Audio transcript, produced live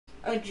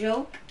a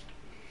joke.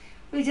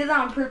 We did that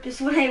on purpose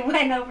when I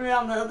went over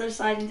on the other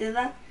side and did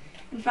that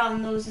and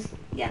found those.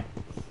 Yeah,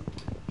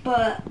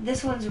 but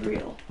this one's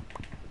real.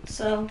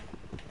 So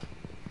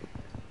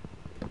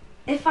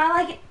if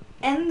I like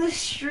end the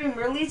stream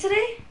early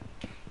today,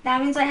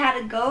 that means I had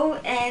to go,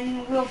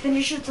 and we'll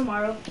finish it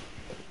tomorrow.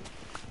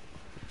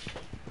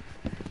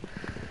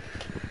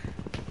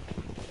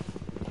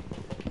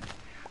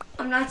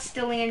 I'm not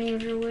stealing any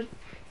of your wood.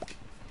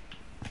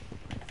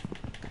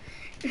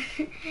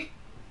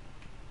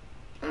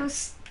 I'm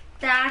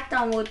stacked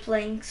on wood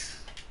planks.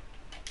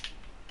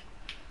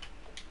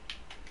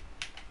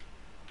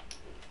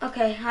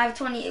 Okay, I have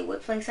 28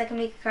 wood planks. I can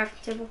make a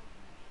crafting table.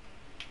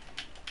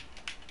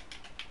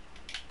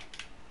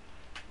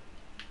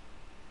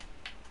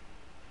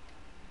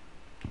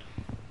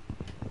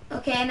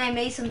 Okay, and I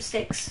made some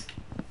sticks.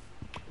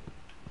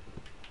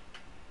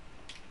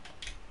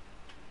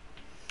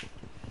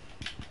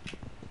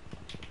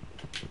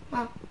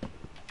 Oh.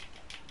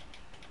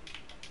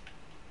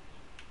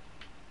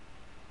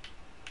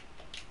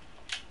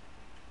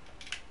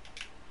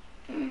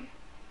 Mm.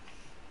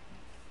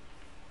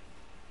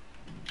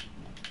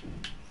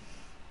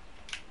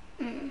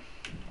 Mm.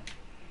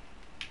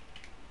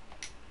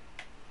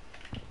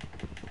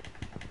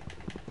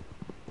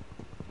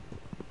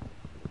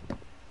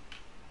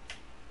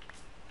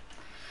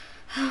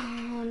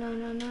 Oh, no,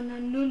 no, no, no,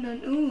 no, no,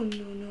 ooh,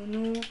 no, no,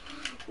 no,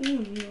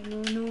 ooh, no,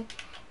 no, no,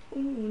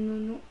 ooh, no,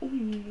 no, ooh,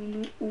 no,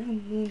 no, ooh,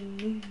 no,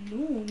 no,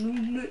 no,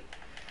 no, no.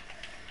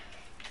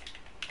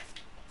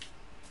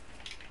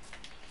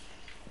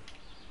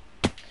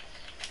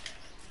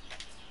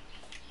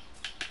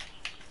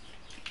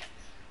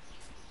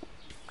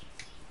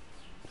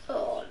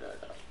 Oh, no,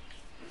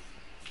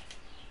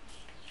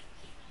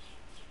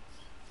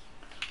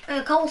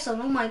 no.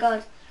 Cobblestone, oh my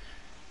god.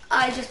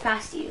 I just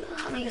passed you.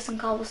 I'm gonna get some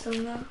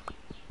cobblestone now.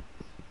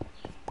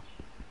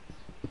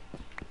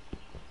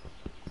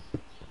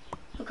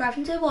 The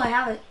crafting table, I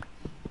have it.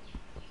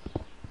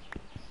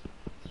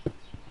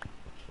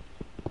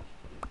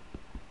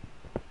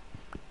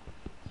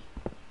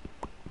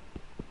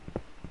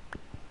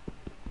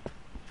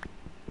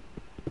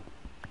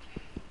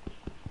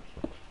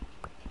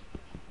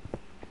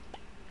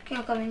 Okay,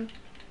 I'm coming.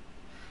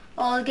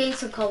 Oh, I'll gain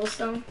some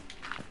cobblestone.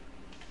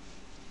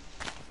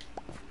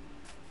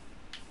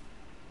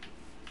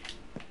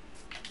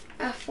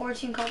 I have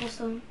 14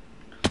 cobblestone.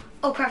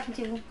 Oh, crafting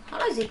table. How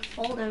does it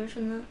fall damage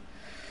from that?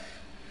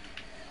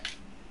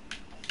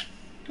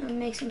 I'm gonna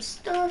make some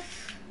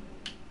stuff.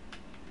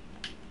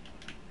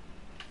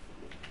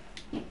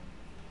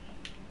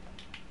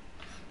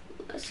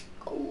 Let's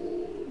go.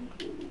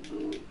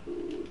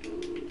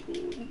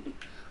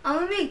 I'm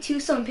gonna make 2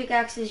 stone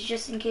pickaxes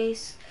just in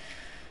case.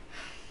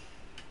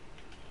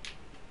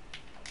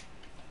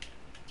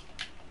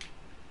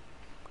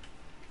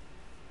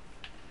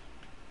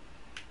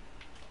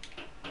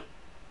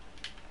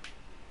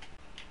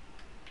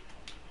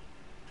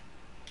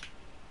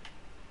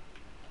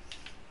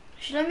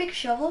 Should I make a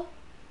shovel?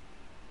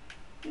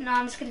 No,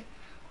 I'm just gonna.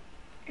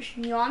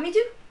 You want me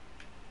to?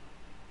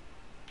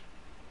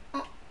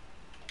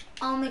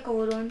 I'll make a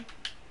wood one.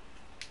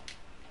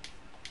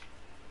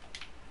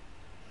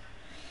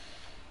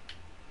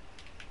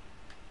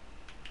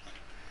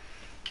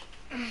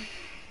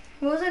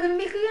 What was I gonna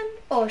make again?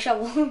 Oh, a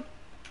shovel.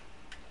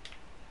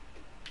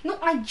 No,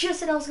 I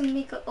just said I was gonna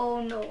make a.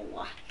 Oh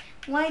no,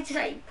 why did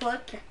I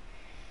put?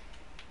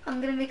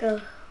 I'm gonna make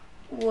a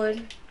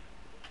wood.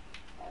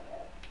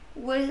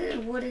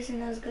 Wood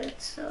isn't as good,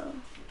 so.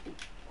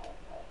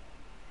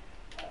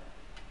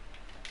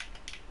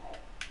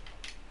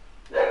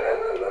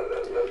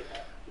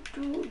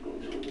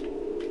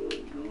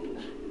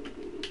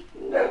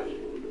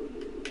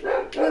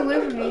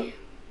 Wait for me.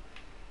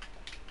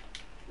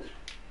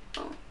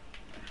 Oh,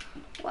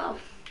 wow.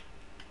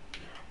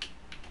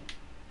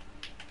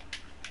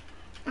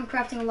 I'm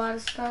crafting a lot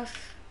of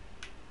stuff.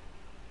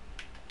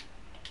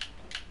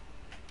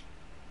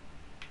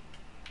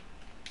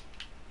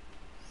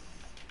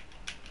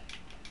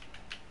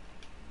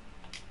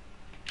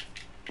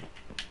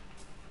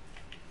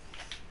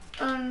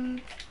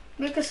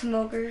 Make a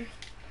smoker.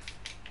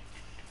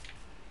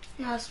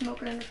 Yeah, a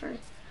smoker and a furnace.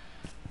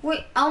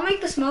 Wait, I'll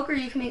make the smoker,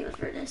 you can make the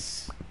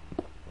furnace.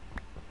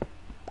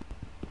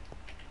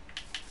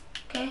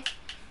 Okay?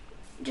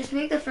 Just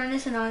make the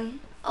furnace and I'm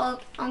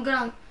good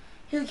on.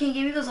 Here, can you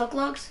give me those oak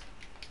logs?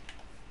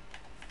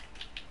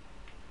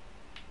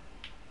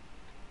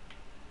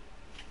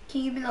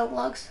 Can you give me the oak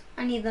logs?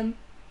 I need them.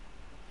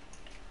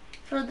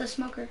 For the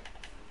smoker.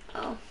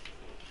 Oh.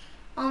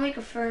 I'll make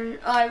a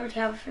furnace. Oh, I already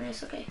have a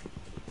furnace, okay.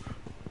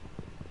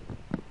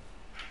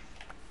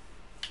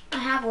 I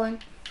have one.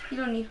 You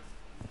don't need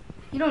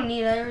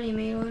it, I already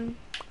made one.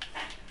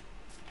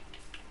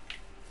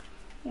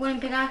 Wooden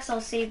pickaxe,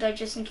 I'll save that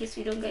just in case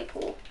we don't get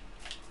pulled.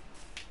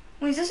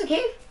 Wait, is this a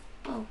cave?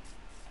 Oh.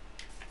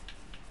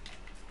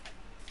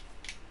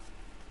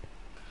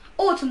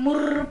 Oh, it's a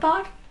mortar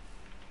pod?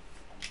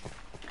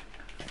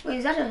 Wait,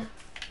 is that a...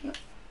 Yep.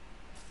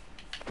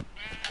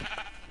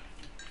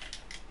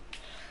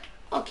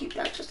 I'll keep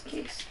that just in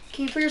case.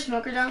 Can you put your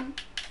smoker down?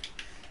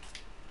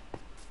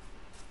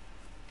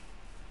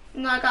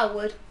 No, I got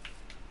wood.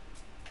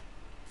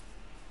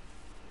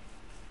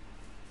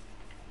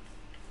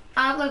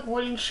 I have like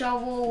wooden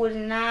shovel,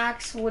 wooden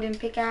axe, wooden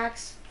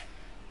pickaxe.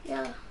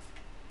 Yeah.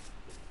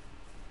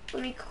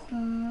 Let me.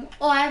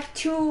 Oh, I have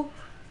two.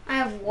 I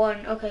have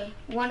one. Okay,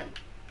 one.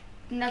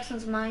 The next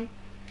one's mine.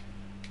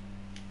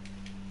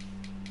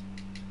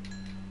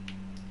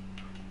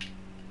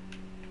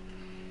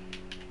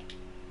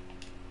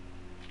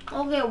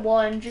 I'll get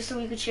one just so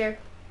we could share.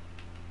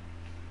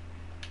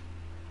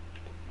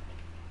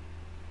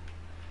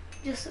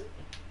 Just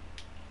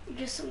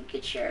so we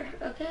could share.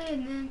 Okay,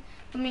 and then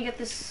let me get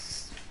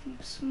this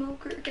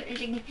smoker.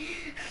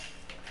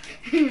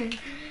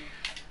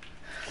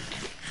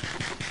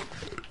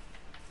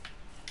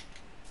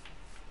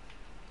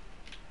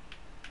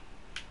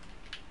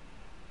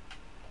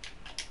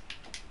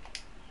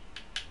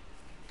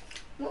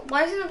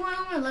 Why isn't it going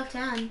on my left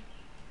hand?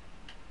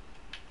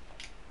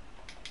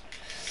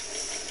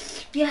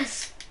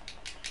 Yes.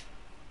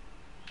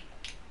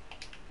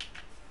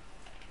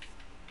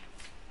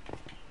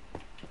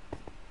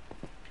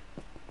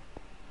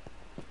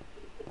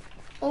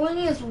 All we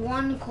need is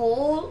one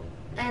coal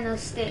and a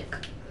stick,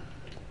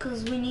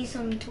 because we need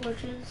some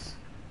torches.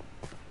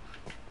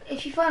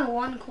 If you find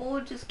one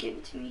coal, just give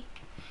it to me.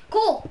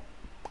 Cool!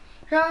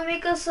 Here, I'm gonna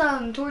make us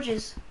some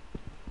torches.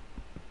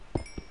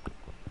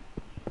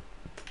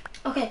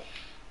 Okay,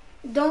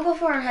 don't go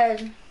far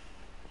ahead.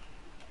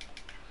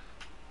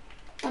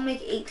 I'll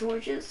make 8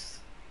 torches.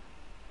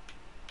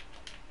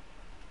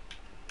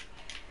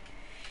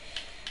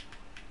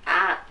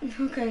 Ah,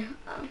 okay.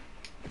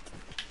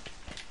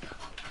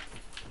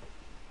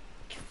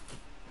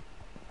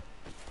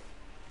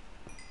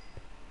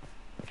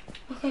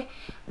 Okay,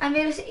 I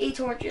made us 8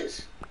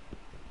 torches.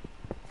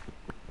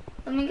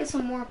 Let me get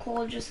some more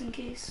coal just in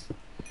case.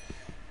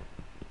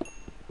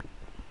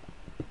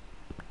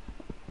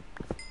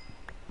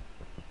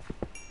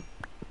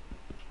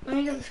 Let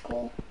me get this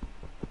coal.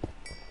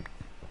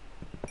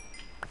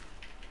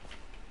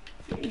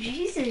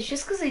 Jesus,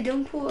 just because I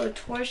don't pull a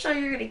torch out,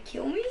 you're gonna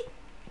kill me?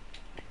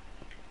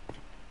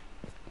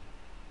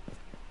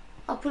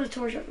 I'll put a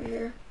torch over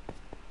here.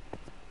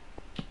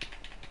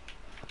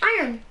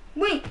 Iron!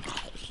 Wait!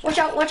 Watch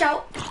out, watch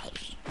out!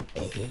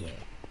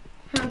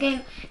 Okay.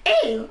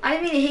 Hey! I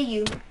didn't mean to hit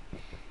you.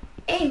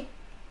 Hey!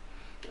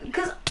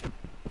 Because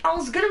I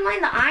was gonna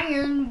mine the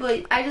iron,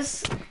 but I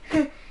just...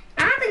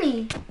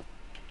 Anthony!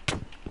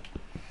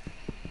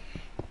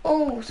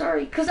 Oh,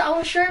 sorry. Because I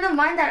was trying to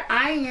mine that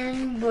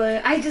iron,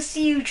 but I just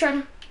see you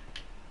trying to...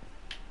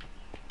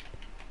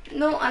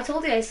 No, I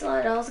told you I saw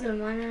it. I was gonna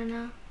mine it right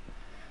now.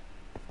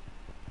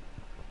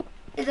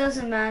 It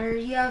doesn't matter.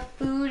 You have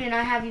food, and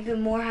I have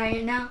even more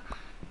iron now.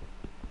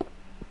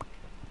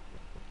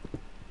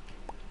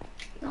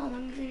 No,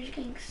 let me finish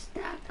getting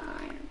stacked on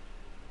iron.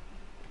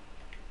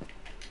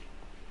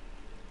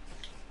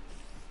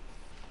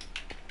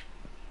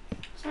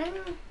 It's not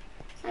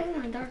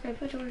even dark. I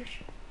put a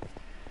torch.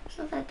 It's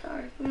not that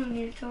dark. We don't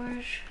need a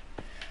torch.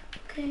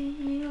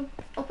 Okay,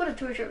 I'll put a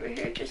torch over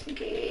here just in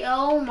case.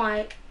 Oh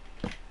my.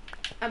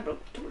 I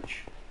broke the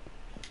torch.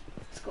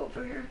 Let's go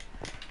over here.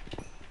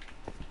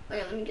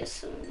 Okay, let me get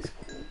some of this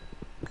coal.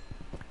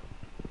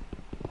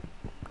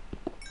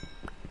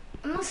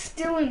 I'm not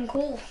stealing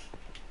coal.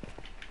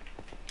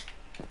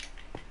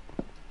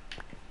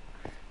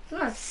 It's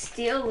not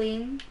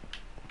stealing.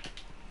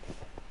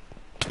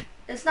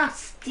 It's not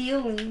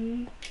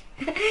stealing.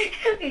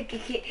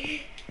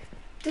 Okay.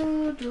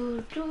 Do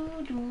do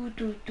do do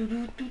do do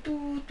do do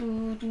do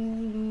do do.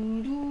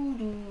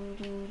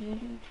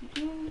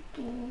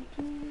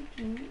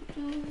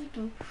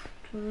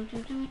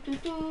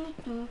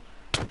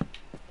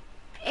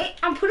 Hey,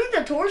 I'm putting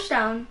the torch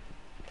down.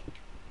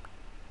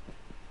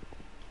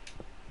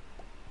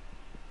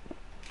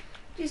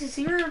 Jesus,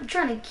 you're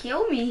trying to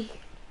kill me.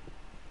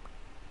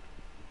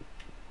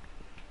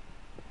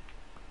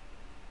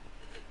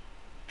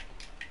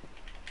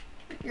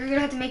 You're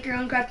gonna have to make your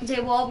own crafting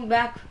table. I'll be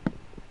back.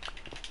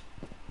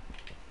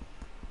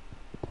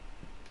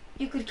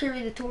 You could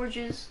carry the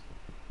torches.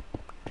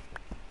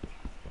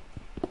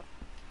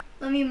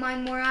 Let me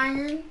mine more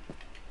iron.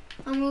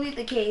 I'm gonna leave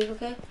the cave,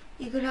 okay?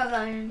 You could have the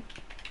iron.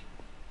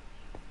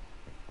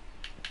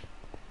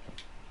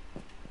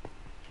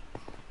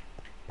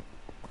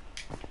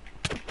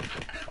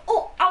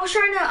 Oh, I was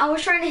trying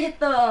to hit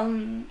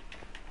the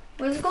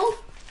what is it called?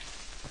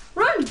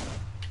 Run!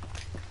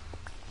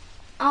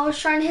 I was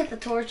trying to hit the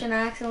torch and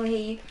I accidentally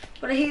hit you,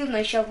 but I hit you with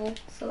my shovel,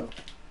 so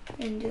I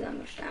didn't do that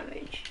much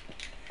damage.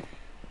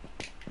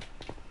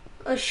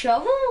 A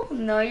shovel?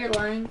 No, you're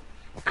lying.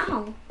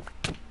 Ow.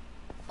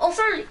 Oh,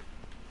 sorry.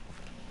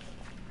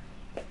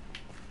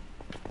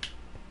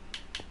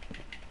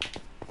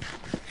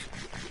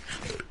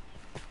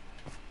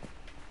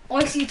 Oh,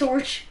 I see a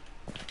torch.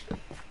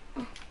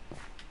 Oh.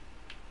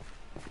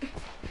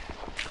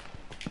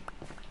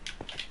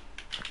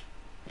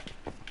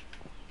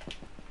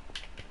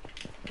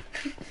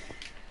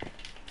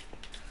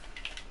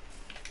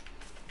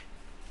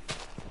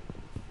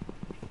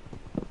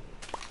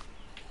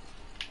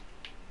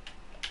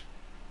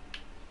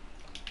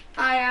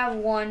 I have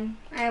one.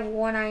 I have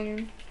one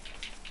iron.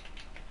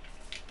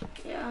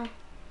 Yeah.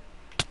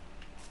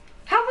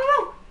 Help,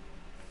 help,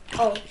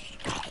 help! Oh,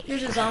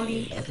 there's a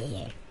zombie.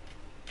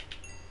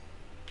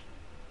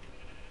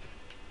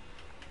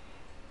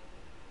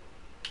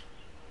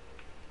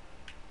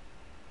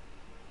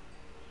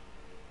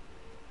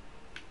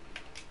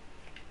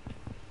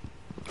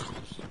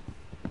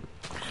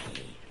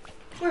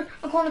 Where?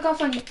 I'm calling the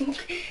cops on you.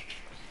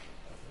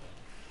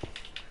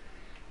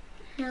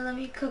 Here, let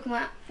me cook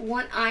my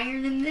one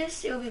iron in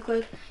this. It'll be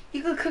quick.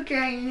 You could cook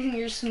your iron in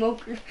your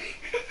smoker.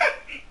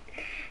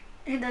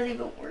 It doesn't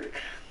even work.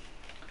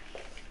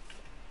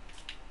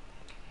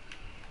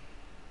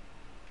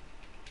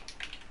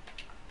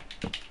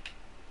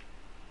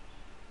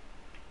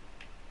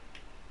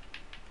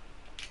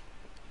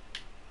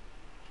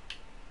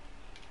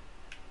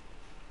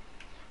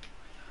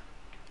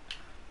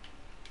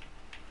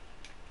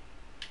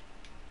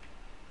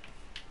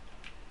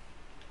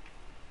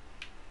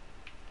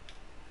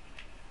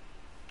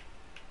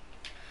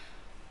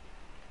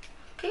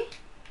 Okay.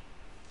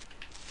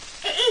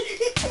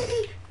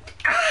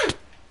 Ah!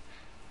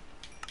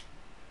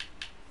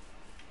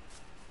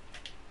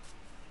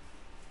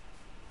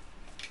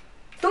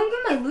 Don't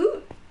get my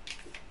loot.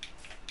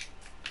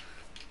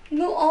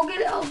 No, I'll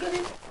get it. I'll get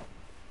it.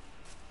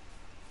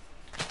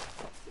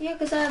 Yeah,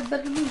 because I have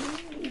better loot.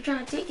 You're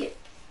trying to take it.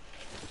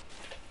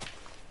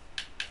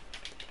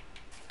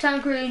 Time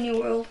to create a new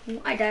world.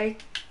 I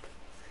died.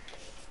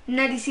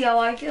 Now do you see how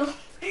I feel?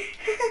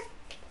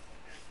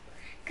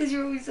 Because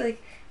you're always like,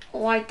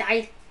 oh, I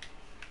died.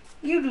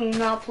 You do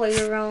not play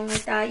around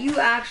like that. You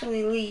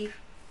actually leave.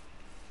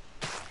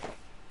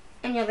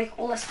 And you're like,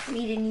 oh, let's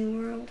create a new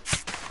world.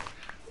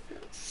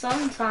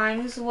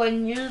 Sometimes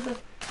when you're the...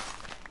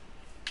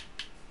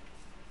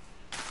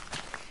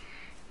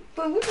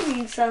 But what do you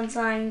mean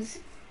sometimes?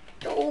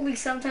 The only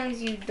sometimes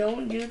you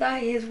don't do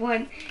that is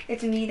when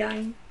it's me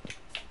dying.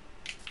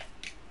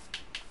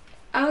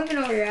 I don't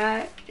even know where you're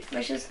at.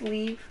 Let's just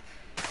leave.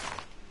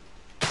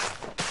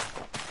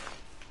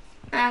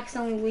 I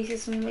accidentally wasted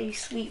some of my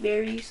sweet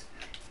berries.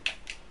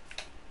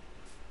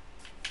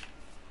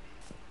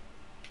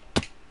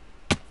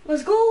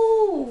 Let's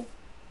go!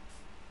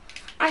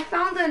 I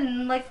found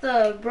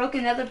the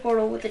broken nether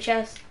portal with the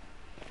chest.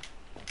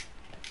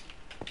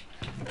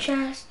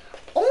 Chest.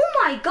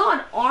 Oh my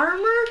god,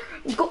 armor!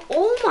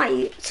 Oh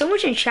my, so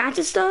much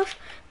enchanted stuff.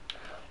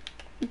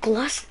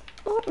 Glass.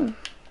 Oh,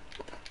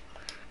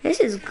 this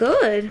is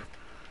good.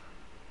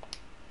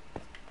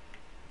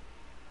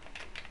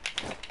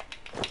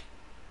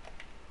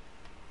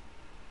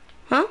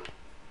 Huh?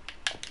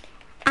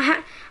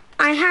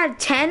 I had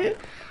 10.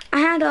 I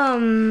had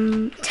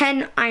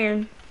 10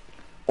 iron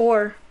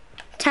ore.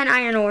 10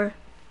 iron ore.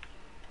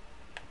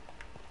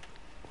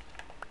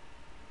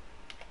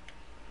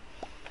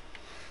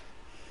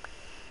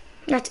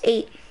 That's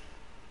 8.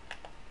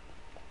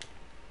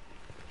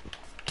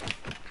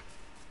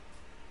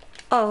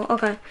 Oh,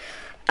 okay.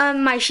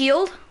 My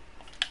shield.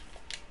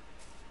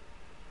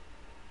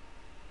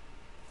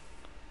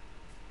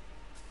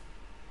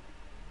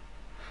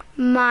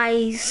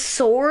 My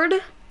sword.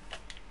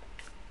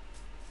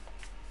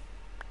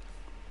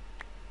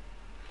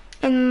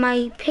 And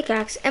my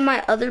pickaxe. And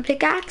my other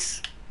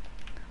pickaxe.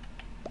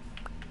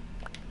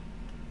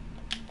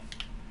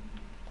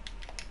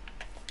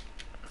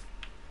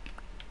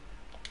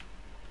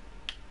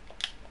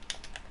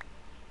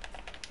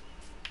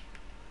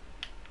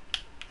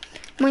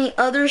 My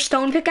other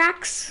stone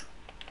pickaxe.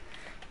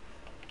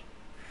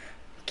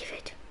 Give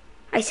it.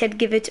 I said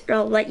give it or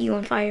I'll light you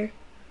on fire.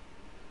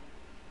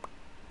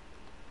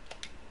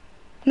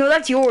 No,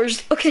 that's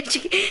yours. Okay.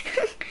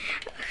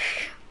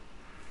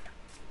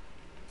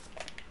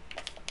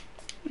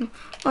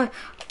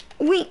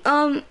 Wait,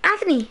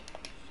 Anthony.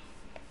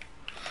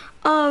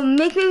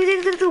 Make me,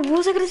 what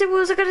was I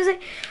gonna say?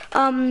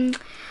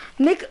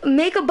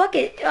 Make a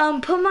bucket.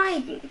 Put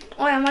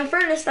my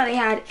furnace that I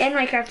had and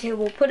my crafting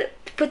table.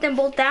 Put them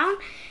both down,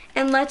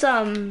 and let's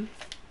You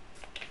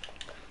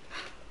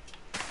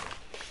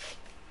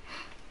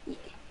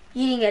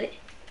didn't get it.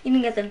 You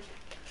didn't get them.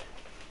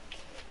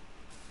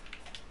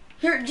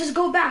 Here, just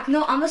go back.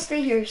 No, I'm gonna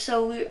stay here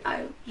so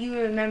you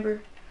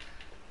remember.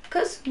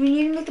 Cause we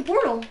need to make the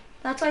portal.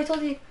 That's why I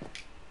told you.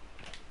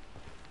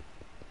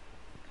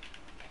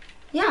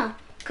 Yeah,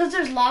 cause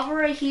there's lava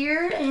right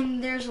here,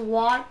 and there's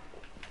water.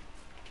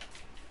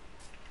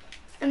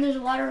 And there's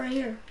water right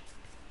here.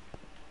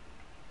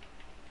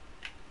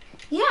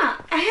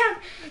 Yeah, I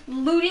have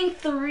looting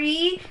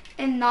 3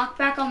 and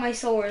knockback on my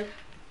sword.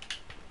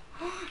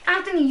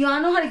 Anthony, you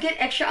wanna know how to get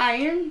extra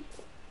iron?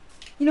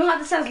 You know how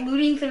this has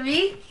looting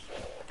 3?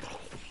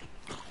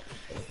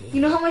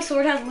 You know how my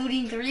sword has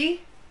looting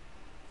 3?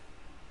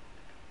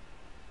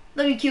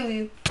 Let me kill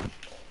you.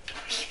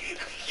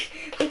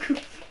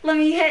 Let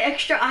me get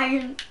extra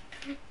iron.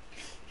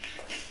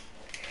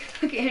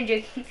 Okay, I'm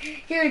joking.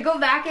 Here, go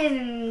back in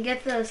and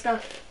get the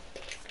stuff.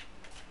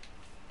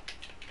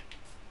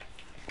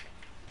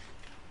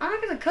 I'm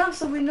not gonna come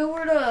so we know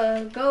where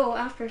to go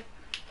after.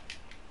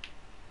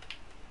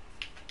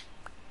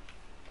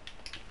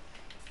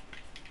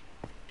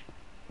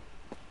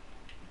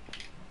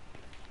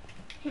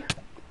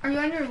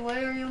 on your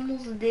way? Are you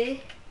almost a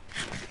day?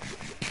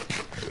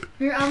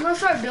 Here, I'm gonna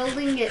start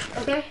building it,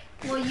 okay?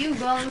 Well, you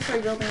go, I'm gonna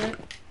start building it.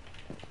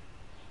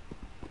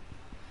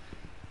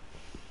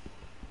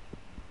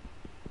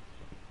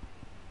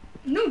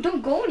 No,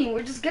 don't go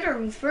anywhere. Just get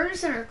our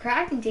furnace and our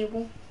crafting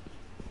table.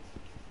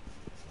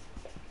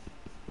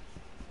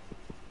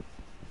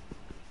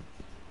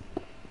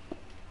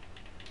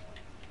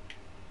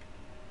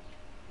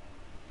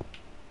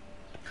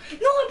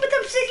 No, I put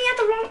them sitting at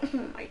the wrong.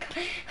 Oh my god.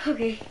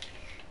 Okay.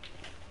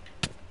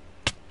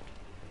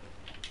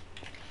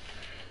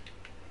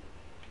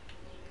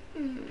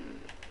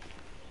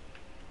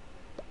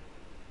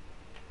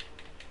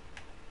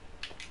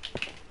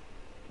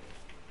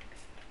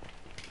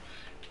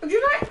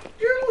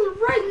 You're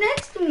right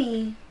next to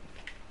me.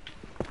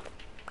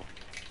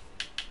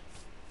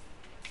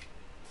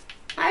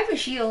 I have a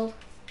shield.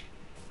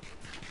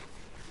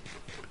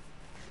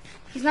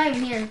 He's not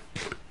even here.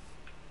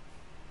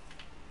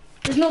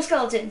 There's no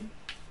skeleton.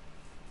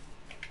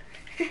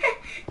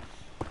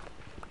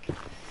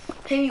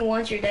 Pay me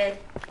once, you're dead.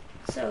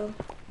 So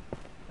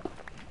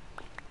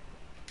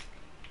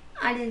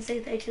I didn't say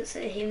that, I just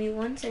said hit me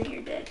once and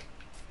you're dead.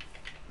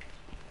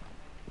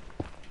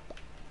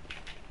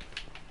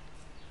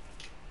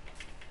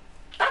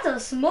 That's a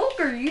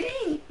smoker, you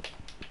didn't.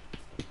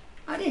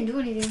 I didn't do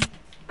anything.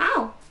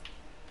 Ow.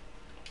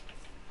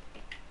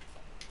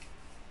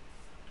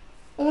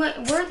 Oh, wait,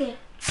 where are they?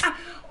 Ah.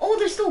 Oh,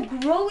 they're still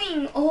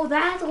growing. Oh,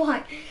 that's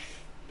why.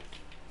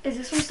 Is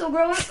this one still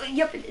growing?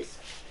 Yep, it is.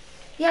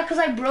 Yeah, because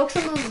I broke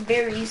some of those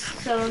berries,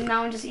 so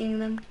now I'm just eating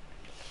them.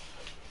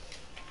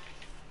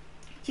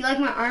 Do you like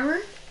my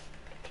armor?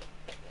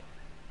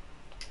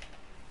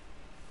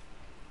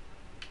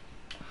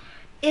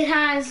 It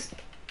has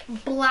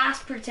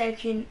blast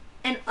protection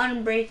and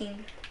unbreaking.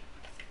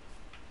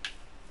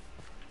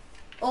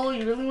 Oh,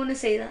 you really want to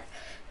say that?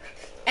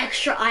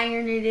 Extra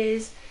iron it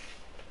is.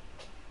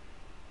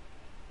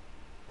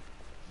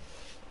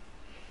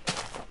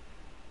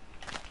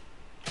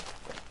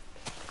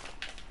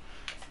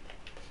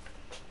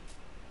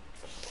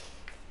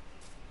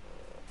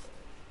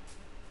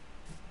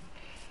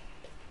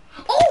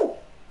 Oh!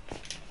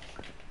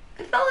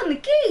 I fell in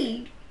the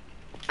cave.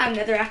 I'm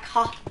netherrack,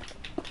 ha.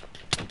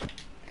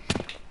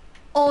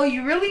 Oh,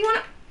 you really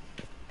wanna?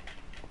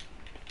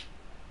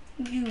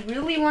 You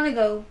really wanna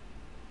go?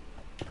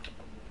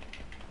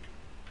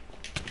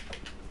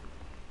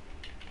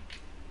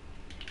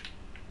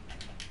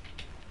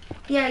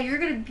 Yeah, you're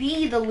gonna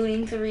be the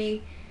looting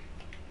 3.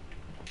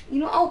 You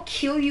know, I'll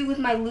kill you with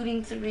my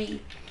looting 3.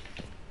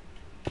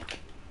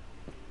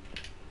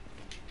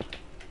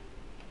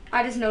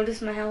 I just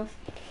noticed my health.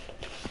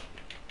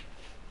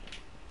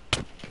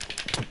 Wait,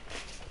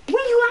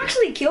 you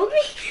actually killed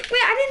me?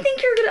 Wait, I didn't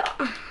think you were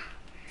gonna.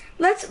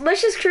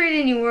 Let's just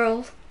create a new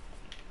world.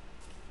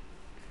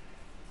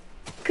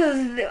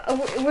 Cause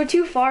we're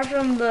too far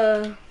from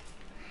the.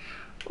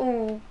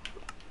 Oh,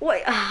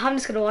 wait. I'm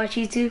just gonna watch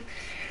YouTube.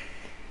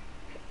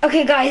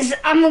 Okay, guys,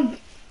 I'm gonna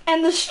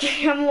end the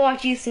stream. I'm gonna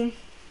watch you soon.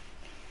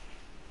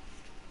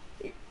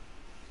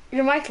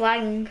 Your mic's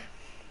lagging.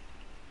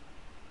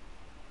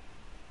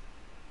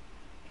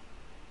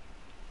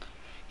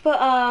 But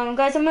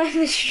guys, I'm gonna end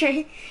the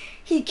stream.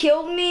 He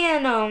killed me,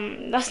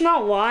 and that's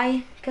not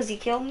why. Cause he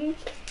killed me.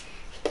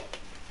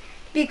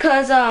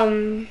 Because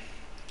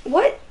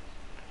what?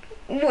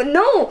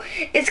 No,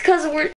 it's cause we're.